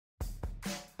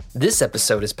This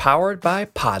episode is powered by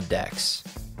Pod Decks.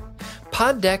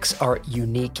 Pod Decks are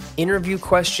unique interview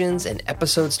questions and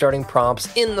episode starting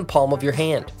prompts in the palm of your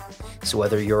hand. So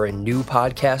whether you're a new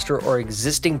podcaster or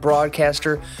existing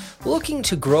broadcaster looking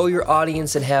to grow your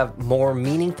audience and have more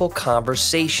meaningful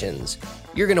conversations,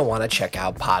 you're going to want to check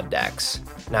out Pod Decks.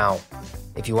 Now,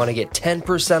 if you want to get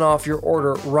 10% off your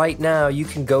order right now, you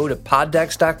can go to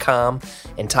poddecks.com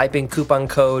and type in coupon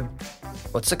code.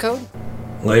 What's the code?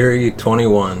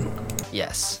 Larry21.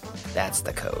 Yes, that's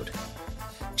the code.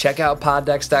 Check out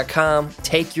poddecks.com.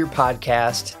 Take your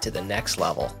podcast to the next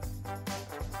level.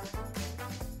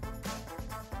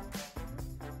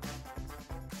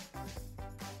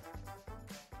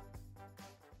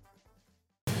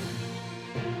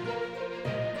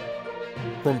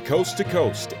 From coast to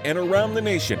coast and around the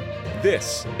nation,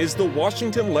 this is the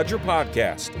Washington Ledger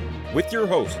Podcast with your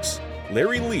hosts,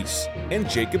 Larry Leese and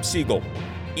Jacob Siegel.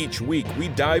 Each week, we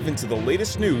dive into the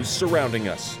latest news surrounding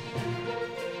us.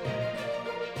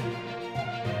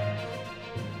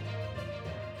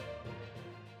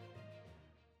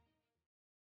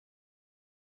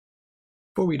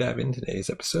 Before we dive into today's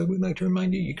episode, we'd like to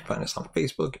remind you can find us on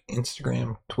Facebook,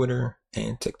 Instagram, Twitter,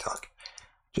 and TikTok.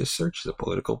 Just search The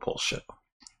Political Pulse Show.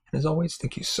 And as always,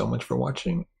 thank you so much for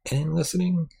watching and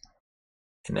listening.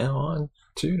 And now on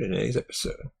to today's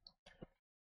episode.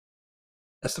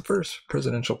 As the first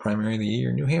presidential primary of the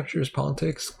year, New Hampshire's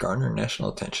politics garner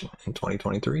national attention, and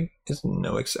 2023 is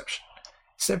no exception.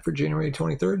 Set for January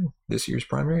 23rd, this year's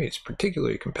primary is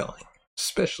particularly compelling,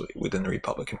 especially within the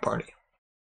Republican Party.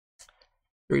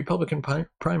 The Republican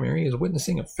primary is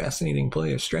witnessing a fascinating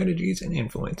play of strategies and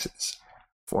influences.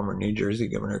 Former New Jersey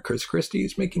Governor Chris Christie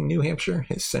is making New Hampshire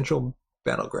his central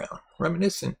battleground,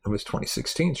 reminiscent of his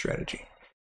 2016 strategy.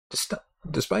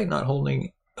 Despite not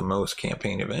holding the most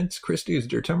campaign events, Christie is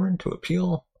determined to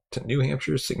appeal to New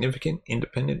Hampshire's significant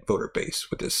independent voter base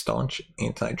with his staunch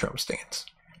anti-Trump stance.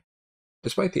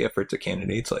 Despite the efforts of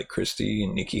candidates like Christie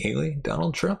and Nikki Haley,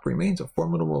 Donald Trump remains a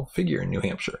formidable figure in New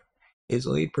Hampshire. His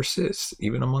lead persists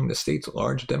even among the state's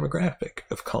large demographic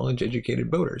of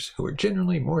college-educated voters who are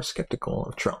generally more skeptical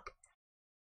of Trump.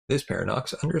 This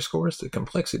paradox underscores the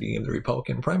complexity of the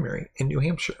Republican primary in New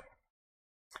Hampshire.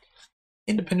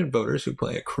 Independent voters who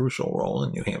play a crucial role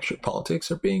in New Hampshire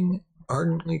politics are being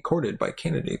ardently courted by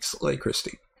candidates like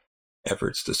Christie.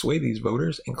 Efforts to sway these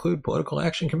voters include political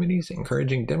action committees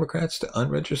encouraging Democrats to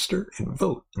unregister and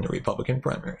vote in the Republican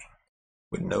primary.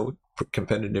 With no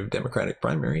competitive Democratic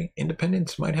primary,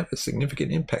 independents might have a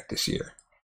significant impact this year,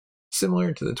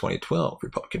 similar to the 2012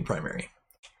 Republican primary.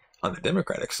 On the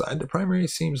Democratic side, the primary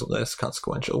seems less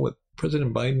consequential, with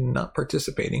President Biden not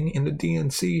participating in the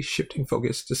DNC shifting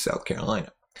focus to South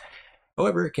Carolina.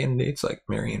 However, candidates like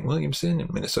Marianne Williamson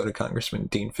and Minnesota Congressman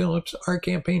Dean Phillips are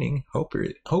campaigning,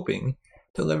 hoping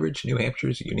to leverage New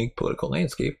Hampshire's unique political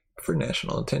landscape for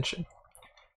national attention.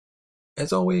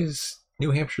 As always, New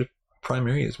Hampshire's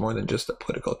primary is more than just a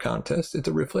political contest. It's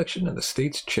a reflection of the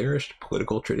state's cherished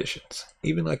political traditions.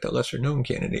 Even like the lesser-known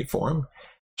candidate forum,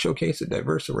 showcase a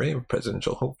diverse array of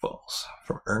presidential hopefuls,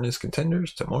 from earnest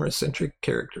contenders to more eccentric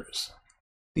characters.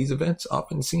 These events,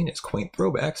 often seen as quaint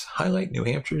throwbacks, highlight New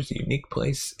Hampshire's unique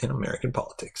place in American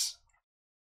politics.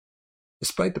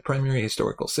 Despite the primary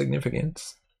historical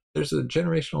significance, there's a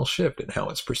generational shift in how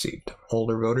it's perceived.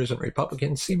 Older voters and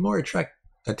Republicans seem more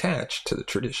attached to the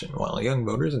tradition, while young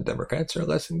voters and Democrats are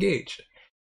less engaged.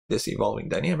 This evolving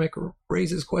dynamic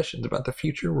raises questions about the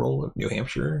future role of New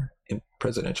Hampshire in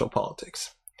presidential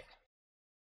politics.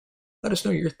 Let us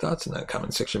know your thoughts in that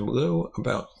comment section below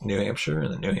about New Hampshire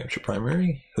and the New Hampshire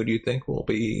primary. Who do you think will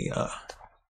be,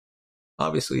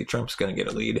 obviously Trump's going to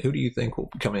get a lead. Who do you think will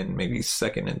come in maybe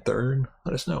second and third?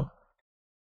 Let us know.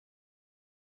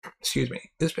 Excuse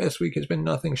me. This past week has been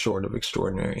nothing short of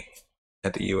extraordinary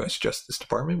at the U.S. Justice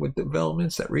Department, with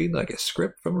developments that read like a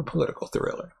script from a political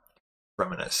thriller.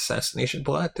 From an assassination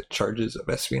plot to charges of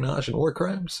espionage and war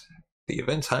crimes, the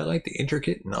events highlight the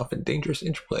intricate and often dangerous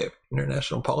interplay of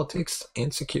international politics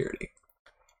and security.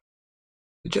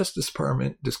 The Justice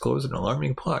Department disclosed an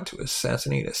alarming plot to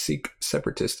assassinate a Sikh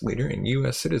separatist leader and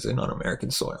U.S. citizen on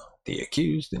American soil. The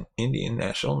accused, an Indian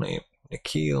national named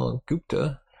Nikhil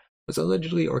Gupta, was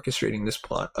allegedly orchestrating this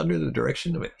plot under the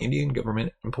direction of an Indian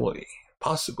government employee,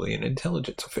 possibly an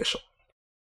intelligence official.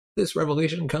 This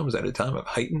revelation comes at a time of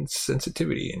heightened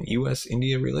sensitivity in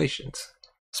U.S.-India relations,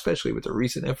 especially with the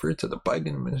recent efforts of the Biden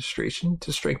administration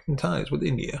to strengthen ties with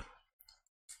India.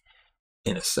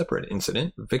 In a separate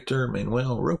incident, Victor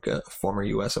Manuel Roca, a former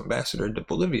U.S. ambassador to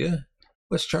Bolivia,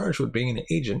 was charged with being an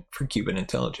agent for Cuban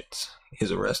intelligence. His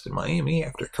arrest in Miami,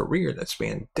 after a career that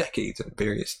spanned decades in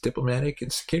various diplomatic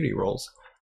and security roles,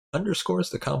 underscores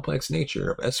the complex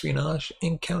nature of espionage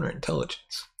and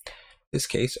counterintelligence. This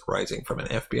case, arising from an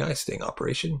FBI sting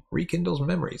operation, rekindles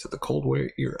memories of the Cold War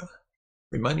era,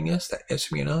 reminding us that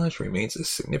espionage remains a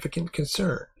significant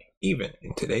concern, even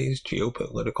in today's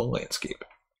geopolitical landscape.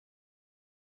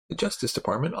 The Justice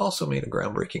Department also made a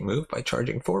groundbreaking move by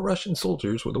charging 4 Russian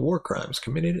soldiers with war crimes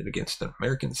committed against an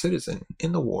American citizen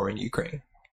in the war in Ukraine.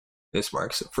 This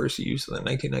marks the first use of the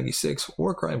 1996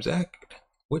 War Crimes Act,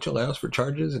 which allows for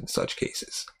charges in such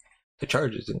cases. The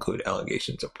charges include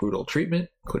allegations of brutal treatment,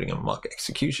 including a mock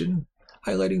execution,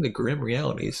 highlighting the grim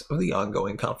realities of the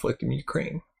ongoing conflict in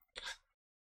Ukraine.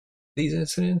 These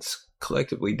incidents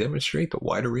collectively demonstrate the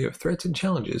wide array of threats and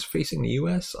challenges facing the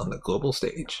U.S. on the global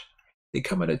stage. They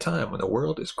come at a time when the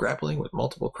world is grappling with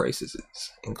multiple crises,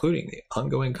 including the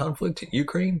ongoing conflict in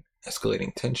Ukraine,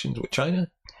 escalating tensions with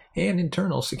China, and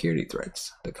internal security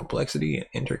threats. The complexity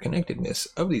and interconnectedness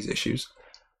of these issues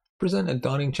present a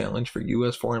daunting challenge for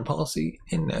U.S. foreign policy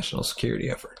and national security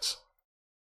efforts.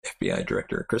 FBI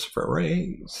Director Christopher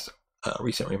Wray's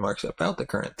recent remarks about the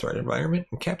current threat environment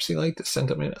encapsulate the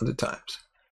sentiment of the times.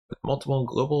 With multiple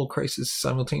global crises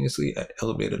simultaneously at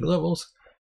elevated levels,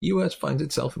 the U.S. finds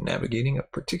itself navigating a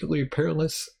particularly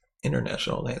perilous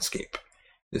international landscape.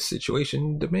 This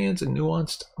situation demands a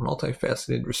nuanced,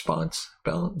 multifaceted response,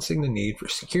 balancing the need for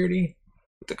security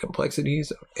with the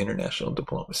complexities of international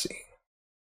diplomacy.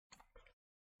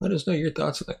 Let us know your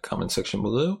thoughts in the comment section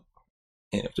below,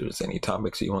 and if there's any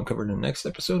topics you want covered in the next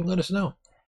episode, let us know.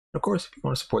 And of course, if you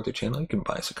want to support the channel, you can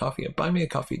buy us a coffee at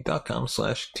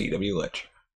buymeacoffee.com/twledger.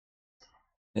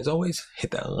 As always,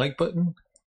 hit that like button,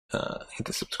 hit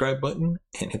the subscribe button,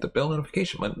 and hit the bell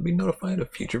notification button to be notified of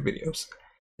future videos.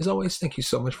 As always, thank you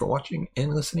so much for watching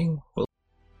and listening.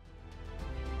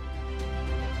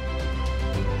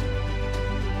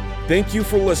 Thank you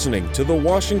for listening to the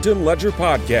Washington Ledger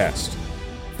Podcast.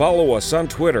 Follow us on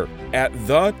Twitter at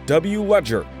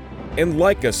 @TheWLedger and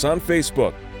like us on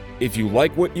Facebook. If you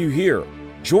like what you hear,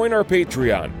 join our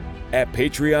Patreon at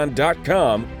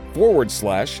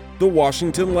patreon.com/The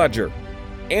Washington Ledger.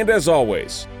 And as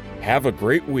always, have a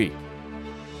great week.